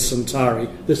 Omega Centauri.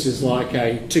 This is like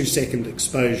a 2-second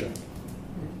exposure.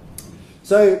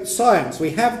 So science,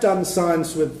 we have done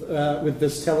science with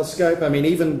this telescope. I mean,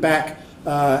 even back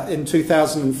in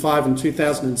 2005 and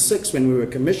 2006 when we were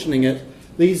commissioning it,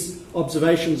 these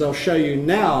observations I'll show you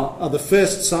now are the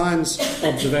first science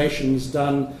observations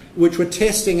done, which were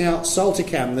testing out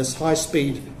Salticam, this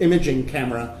high-speed imaging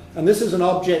camera. And this is an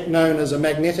object known as a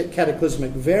magnetic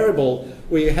cataclysmic variable,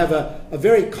 where you have a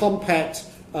very compact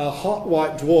hot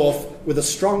white dwarf with a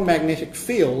strong magnetic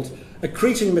field,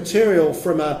 accreting material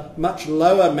from a much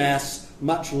lower mass,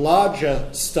 much larger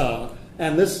star.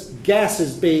 And this gas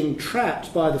is being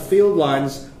trapped by the field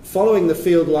lines, following the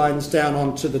field lines down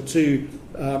onto the two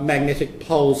magnetic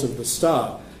poles of the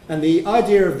star. And the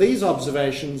idea of these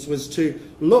observations was to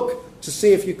look to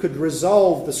see if you could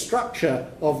resolve the structure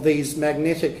of these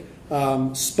magnetic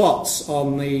spots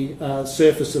on the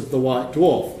surface of the white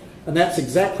dwarf. And that's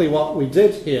exactly what we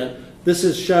did here. This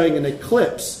is showing an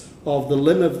eclipse of the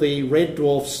limb of the red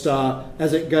dwarf star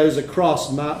as it goes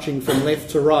across, marching from left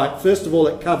to right. First of all,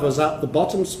 it covers up the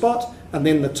bottom spot and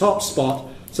then the top spot.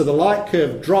 So the light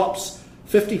curve drops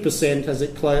 50% as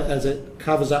it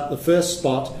covers up the first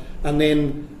spot, and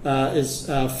then is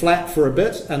flat for a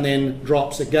bit and then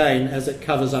drops again as it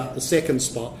covers up the second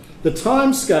spot. The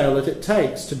time scale that it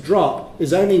takes to drop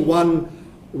is only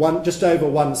just over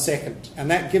 1 second, and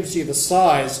that gives you the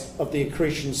size of the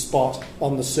accretion spot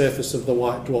on the surface of the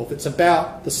white dwarf. It's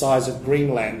about the size of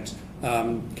Greenland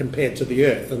compared to the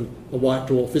Earth, and the white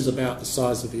dwarf is about the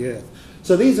size of the Earth.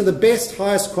 So these are the best,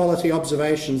 highest quality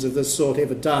observations of this sort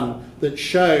ever done that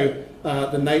show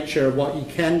the nature of what you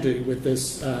can do with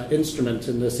this instrument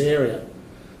in this area.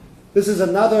 This is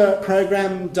another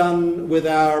program done with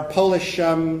our Polish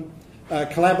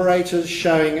collaborators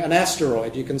showing an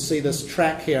asteroid. You can see this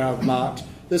track here I've marked.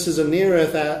 This is a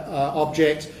near-Earth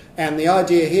object, and the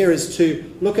idea here is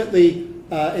to look at the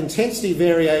intensity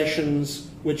variations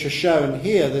which are shown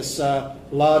here. This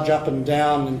large up and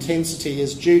down intensity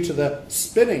is due to the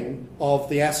spinning of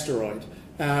the asteroid.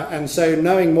 And so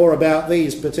knowing more about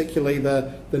these, particularly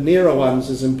the nearer ones,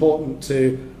 is important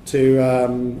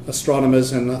to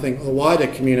astronomers and I think the wider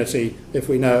community if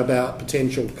we know about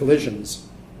potential collisions.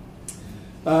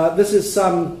 This is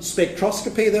some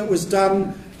spectroscopy that was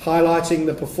done, highlighting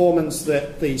the performance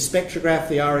that the spectrograph,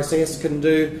 the RSS, can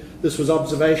do. This was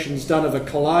observations done of a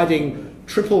colliding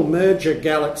triple merger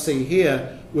galaxy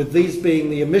here, with these being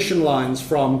the emission lines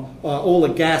from all the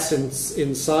gas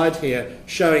inside here,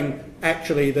 showing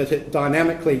actually that it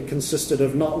dynamically consisted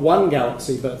of not one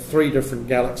galaxy but 3 different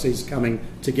galaxies coming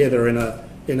together in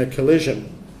a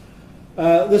collision.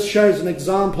 This shows an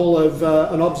example of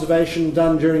an observation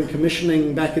done during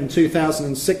commissioning back in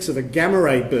 2006 of a gamma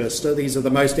ray burster. These are the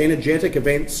most energetic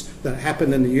events that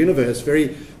happen in the universe,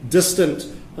 very distant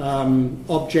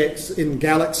objects in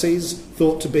galaxies,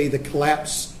 thought to be the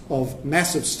collapse of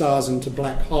massive stars into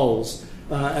black holes.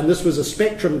 And this was a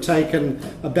spectrum taken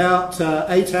about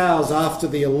 8 hours after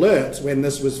the alert, when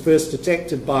this was first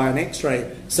detected by an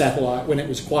X-ray satellite, when it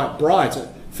was quite bright.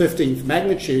 15th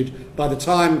magnitude. By the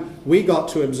time we got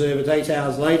to observe it 8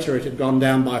 hours later, it had gone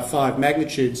down by 5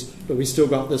 magnitudes, but we still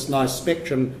got this nice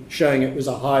spectrum showing it was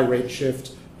a high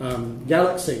redshift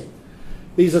galaxy.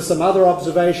 These are some other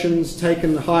observations,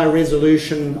 taken high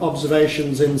resolution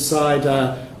observations inside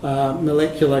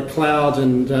molecular cloud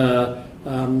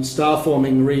and star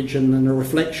forming region, and a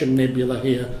reflection nebula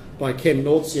here by Ken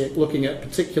Nordziak, looking at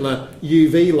particular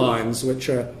UV lines which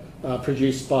are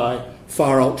produced by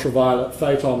far ultraviolet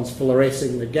photons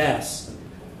fluorescing the gas.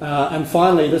 And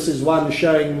finally, this is one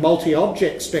showing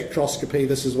multi-object spectroscopy.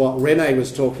 This is what René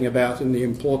was talking about in the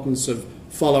importance of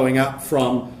following up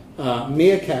from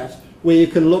Meerkat, where you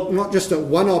can look not just at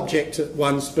one object at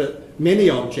once, but many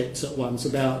objects at once,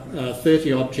 about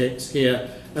 30 objects here.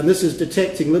 And this is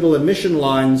detecting little emission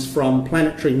lines from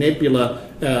planetary nebula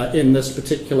in this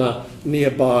particular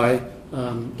nearby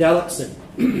galaxy.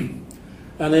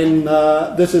 And then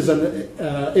this is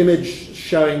an image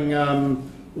showing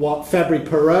what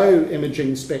Fabry-Perot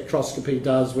imaging spectroscopy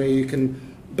does, where you can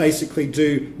basically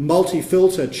do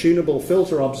multi-filter, tunable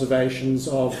filter observations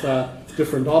of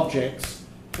different objects,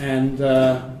 and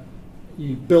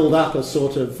you build up a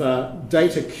sort of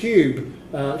data cube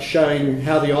showing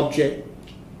how the object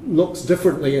looks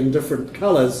differently in different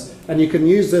colours, and you can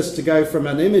use this to go from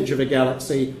an image of a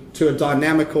galaxy to a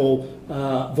dynamical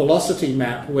velocity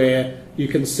map where you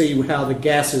can see how the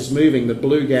gas is moving, the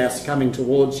blue gas coming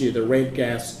towards you, the red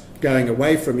gas going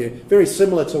away from you. Very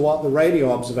similar to what the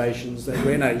radio observations that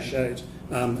René showed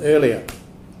earlier.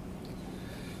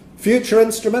 Future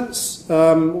instruments,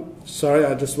 sorry,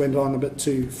 I just went on a bit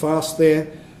too fast there.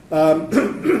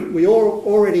 We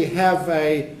already have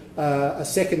a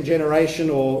second generation,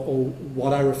 or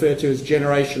what I refer to as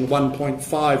generation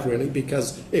 1.5 really,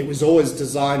 because it was always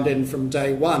designed in from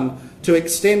day one to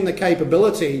extend the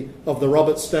capability of the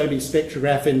Robert Stobie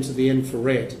spectrograph into the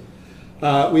infrared.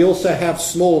 We also have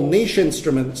small niche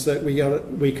instruments that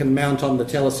we can mount on the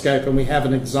telescope, and we have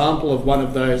an example of one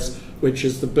of those, which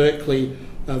is the Buckley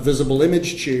visible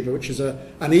image tube, which is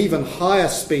an even higher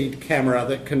speed camera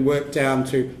that can work down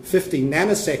to 50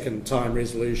 nanosecond time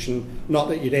resolution. Not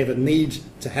that you'd ever need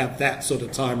to have that sort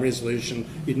of time resolution.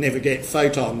 You'd never get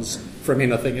photons from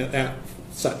anything at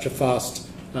such a fast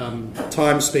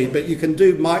time speed, but you can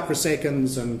do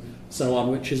microseconds and so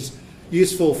on, which is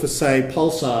useful for, say,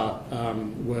 pulsar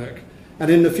work. And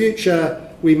in the future,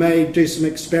 we may do some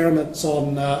experiments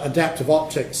on adaptive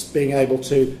optics, being able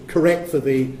to correct for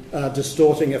the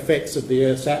distorting effects of the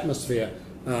Earth's atmosphere.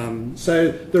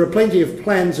 So there are plenty of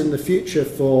plans in the future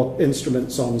for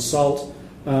instruments on SALT.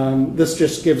 This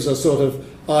just gives a sort of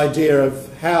idea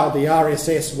of how the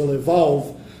RSS will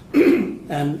evolve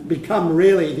and become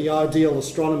really the ideal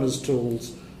astronomer's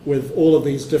tools, with all of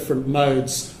these different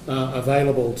modes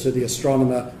available to the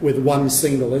astronomer with one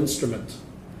single instrument.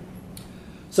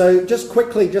 So just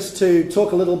quickly, just to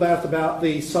talk a little bit about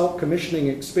the SALT commissioning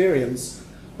experience,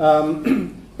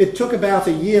 it took about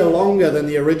a year longer than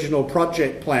the original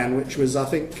project plan, which was, I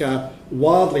think,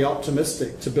 wildly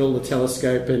optimistic to build a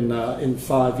telescope in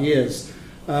 5 years.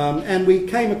 And we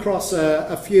came across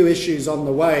a few issues on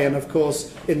the way, and of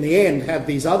course, in the end, had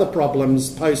these other problems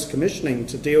post-commissioning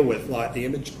to deal with, like the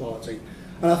image quality.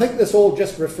 And I think this all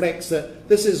just reflects that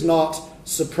this is not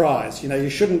surprise. You know,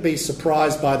 you shouldn't be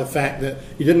surprised by the fact that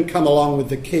you didn't come along with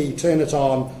the key, turn it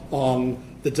on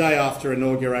the day after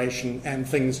inauguration, and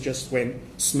things just went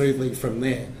smoothly from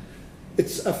there.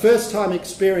 It's a first-time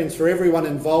experience for everyone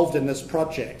involved in this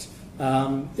project.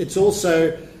 It's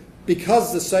also,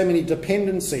 because there's so many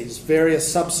dependencies, various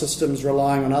subsystems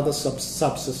relying on other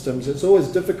subsystems, it's always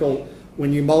difficult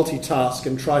when you multitask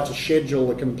and try to schedule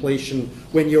the completion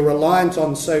when you're reliant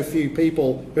on so few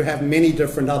people who have many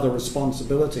different other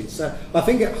responsibilities. So I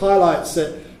think it highlights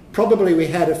that probably we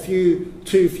had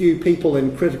too few people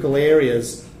in critical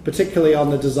areas, particularly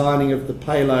on the designing of the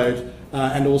payload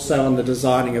and also on the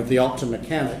designing of the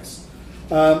optomechanics.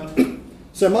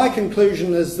 So my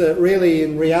conclusion is that really,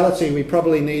 in reality, we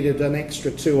probably needed an extra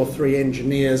 2 or 3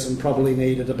 engineers, and probably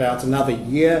needed about another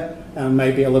year and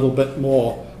maybe a little bit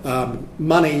more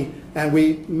money, and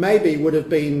we maybe would have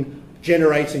been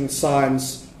generating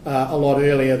science a lot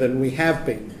earlier than we have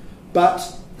been.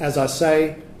 But as I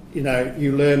say, you know,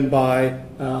 you learn by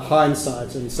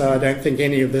hindsight, and so I don't think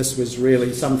any of this was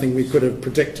really something we could have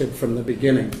predicted from the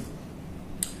beginning.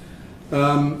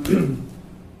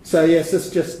 So yes,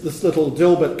 this little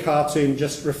Dilbert cartoon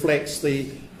just reflects the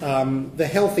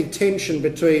healthy tension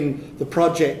between the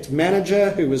project manager,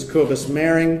 who was Kobus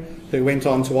Mering, who went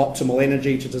on to Optimal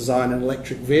Energy to design an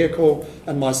electric vehicle,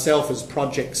 and myself as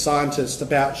project scientist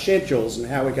about schedules and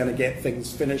how we're going to get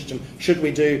things finished, and should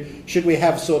we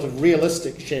have sort of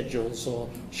realistic schedules, or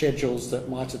schedules that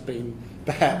might have been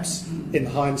perhaps in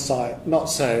hindsight not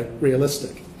so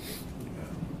realistic.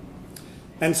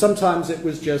 And sometimes it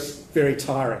was just very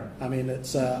tiring. I mean,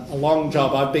 it's a long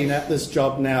job. I've been at this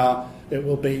job now, it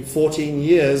will be 14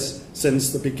 years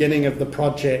since the beginning of the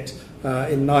project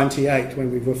in '98,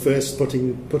 when we were first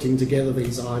putting together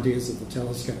these ideas of the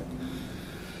telescope.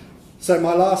 So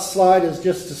my last slide is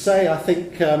just to say, I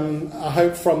think, I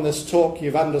hope from this talk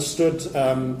you've understood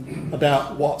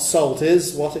about what SALT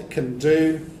is, what it can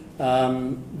do,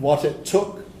 what it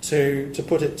took to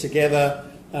put it together,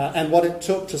 and what it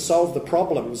took to solve the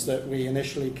problems that we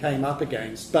initially came up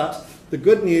against. But the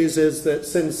good news is that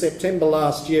since September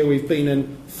last year, we've been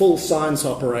in full science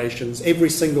operations. Every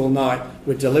single night,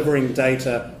 we're delivering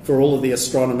data for all of the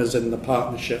astronomers in the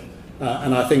partnership.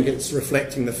 And I think it's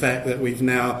reflecting the fact that we've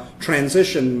now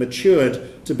transitioned,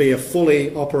 matured to be a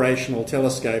fully operational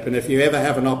telescope. And if you ever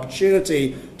have an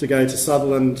opportunity to go to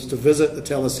Sutherland to visit the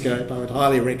telescope, I would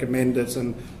highly recommend it.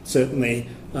 And certainly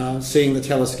seeing the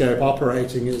telescope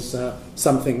operating is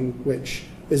something which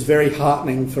is very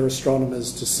heartening for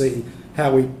astronomers to see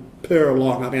how we purr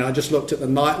along. I mean, I just looked at the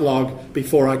night log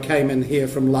before I came in here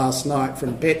from last night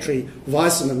from Petri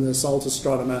Väisänen, the SALT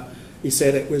astronomer. He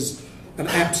said it was an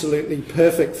absolutely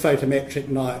perfect photometric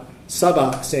night,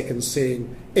 sub-arc second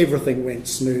seeing, everything went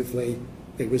smoothly.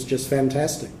 It was just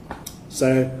fantastic.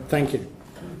 So, thank you.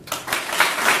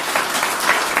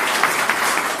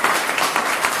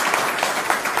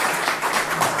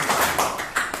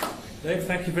 Dave,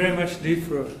 thank you very much indeed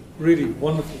for a really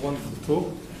wonderful, wonderful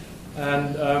talk.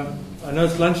 And I know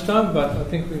it's lunchtime, but I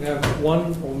think we can have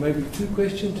one or maybe two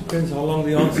questions, depends how long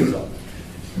the answers are.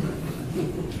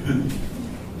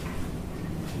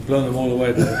 You've blown them all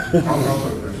away, Dave. I've got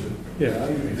a question. Yeah.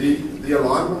 The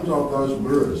alignment of those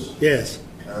mirrors. Yes.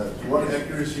 To what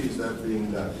accuracy is that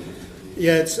being done?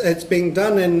 Yeah, it's being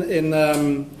done in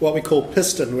what we call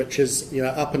piston, which is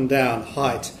up and down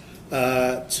height,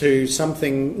 to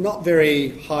something not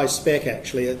very high spec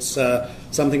actually. It's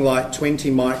something like 20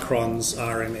 microns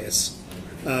RMS,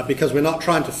 because we're not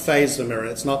trying to phase the mirror.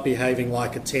 It's not behaving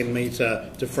like a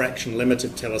 10-metre diffraction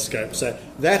limited telescope. So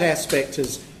that aspect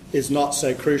is not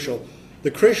so crucial.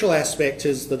 The crucial aspect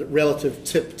is the relative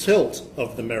tip tilt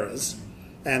of the mirrors,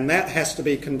 and that has to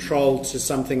be controlled to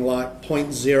something like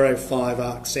 0.05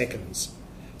 arc seconds.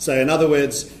 So in other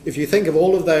words, if you think of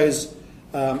all of those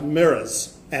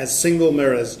mirrors as single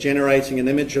mirrors generating an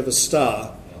image of a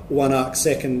star, 1 arc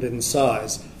second in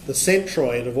size, the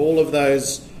centroid of all of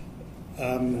those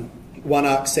 1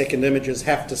 arc second images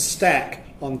have to stack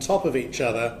on top of each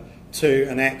other to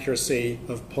an accuracy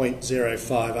of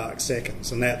 0.05 arc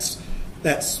seconds. And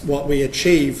that's what we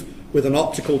achieve with an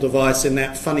optical device in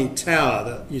that funny tower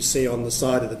that you see on the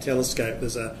side of the telescope.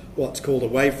 There's what's called a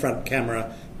wavefront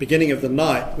camera. Beginning of the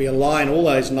night, we align all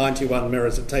those 91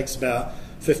 mirrors. It takes about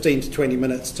 15 to 20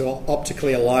 minutes to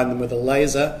optically align them with a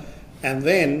laser, and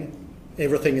then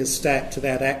everything is stacked to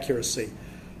that accuracy.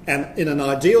 And in an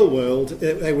ideal world,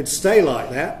 they would stay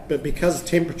like that, but because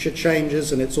temperature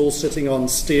changes and it's all sitting on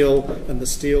steel and the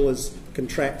steel is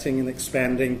contracting and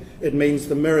expanding, it means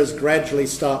the mirrors gradually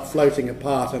start floating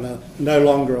apart and are no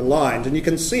longer aligned. And you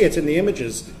can see it in the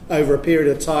images. Over a period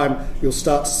of time, you'll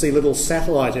start to see little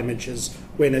satellite images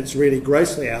when it's really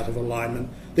grossly out of alignment.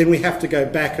 Then we have to go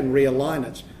back and realign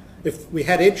it. If we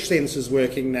had edge sensors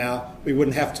working now, we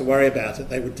wouldn't have to worry about it.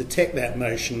 They would detect that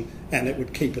motion and it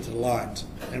would keep it aligned.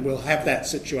 And we'll have that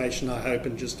situation, I hope,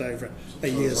 in just over a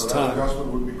year's time. So that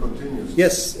adjustment would be continuous?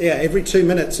 Yes, yeah, every 2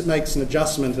 minutes it makes an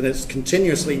adjustment, and it's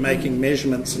continuously making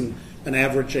measurements and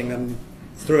averaging them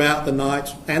throughout the night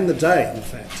and the day, in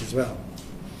fact, as well.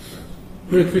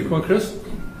 Very quick one, Chris.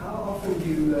 How often do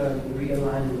you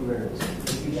realign the mirrors?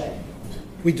 Every day?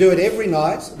 We do it every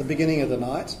night, at the beginning of the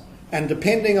night. And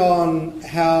depending on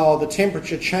how the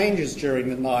temperature changes during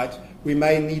the night, we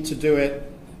may need to do it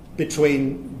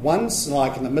between once,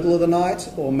 like in the middle of the night,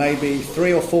 or maybe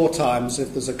 3 or 4 times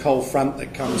if there's a cold front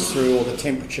that comes through or the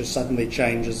temperature suddenly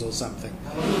changes or something.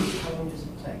 How long does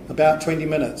it take? About 20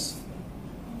 minutes.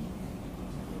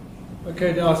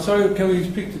 Okay, now, sorry, can we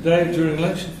speak to Dave during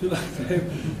lunch if you like,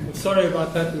 Dave? I'm sorry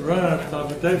about that, we've run out of time,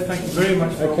 but Dave, thank you very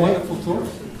much for a wonderful talk.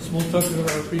 Small token of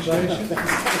our appreciation.